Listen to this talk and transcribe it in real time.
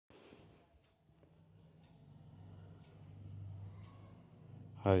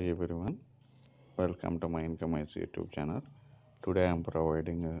Hi everyone, welcome to my Incomers YouTube channel. Today I am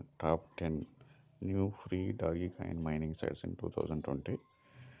providing a top 10 new free dogecoin mining sites in 2020.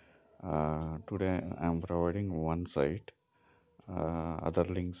 Today I am providing one site. Other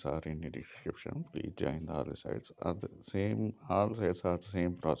links are in the description. Please join all the sites. All sites are the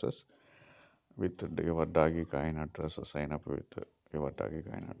same process with your dogecoin address. Sign up with your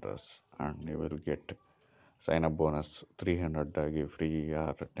dogecoin address, and you will get sign up bonus 300 free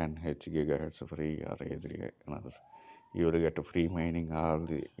or 10 H gigahertz free or another. You will get free mining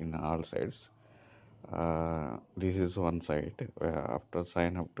in all sites. This is one site where after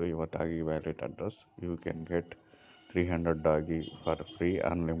sign up to your Dagi wallet address, you can get 300 Dagi for free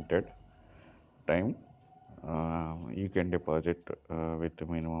unlimited time. You can deposit with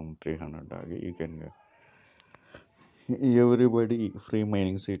minimum 300 Dagi. You can everybody free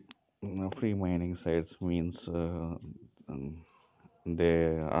mining sites means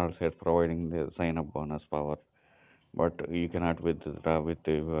they are set providing the sign up bonus power, but you cannot withdraw with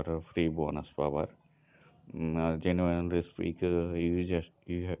your free bonus power. Genuinely speak, you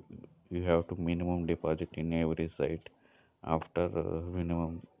have to minimum deposit in every site. After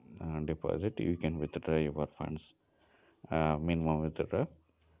minimum deposit, you can withdraw your funds. Minimum withdraw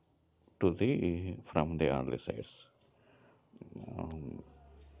to the from the early sites. Um,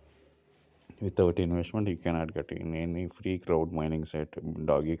 Without investment, you cannot get in any free crowd mining site,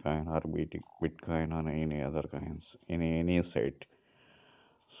 Dogecoin or Bitcoin or any other coins in any site.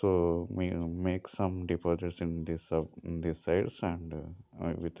 So make some deposits in these sites and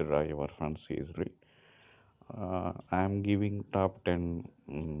withdraw your funds easily. I am giving top 10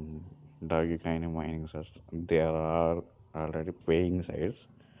 Dogecoin mining sites. There are already paying sites,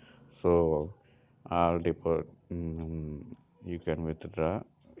 so all you can withdraw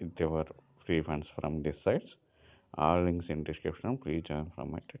with your free funds from these sites. All links in description. Please join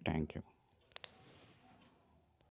from it. Thank you.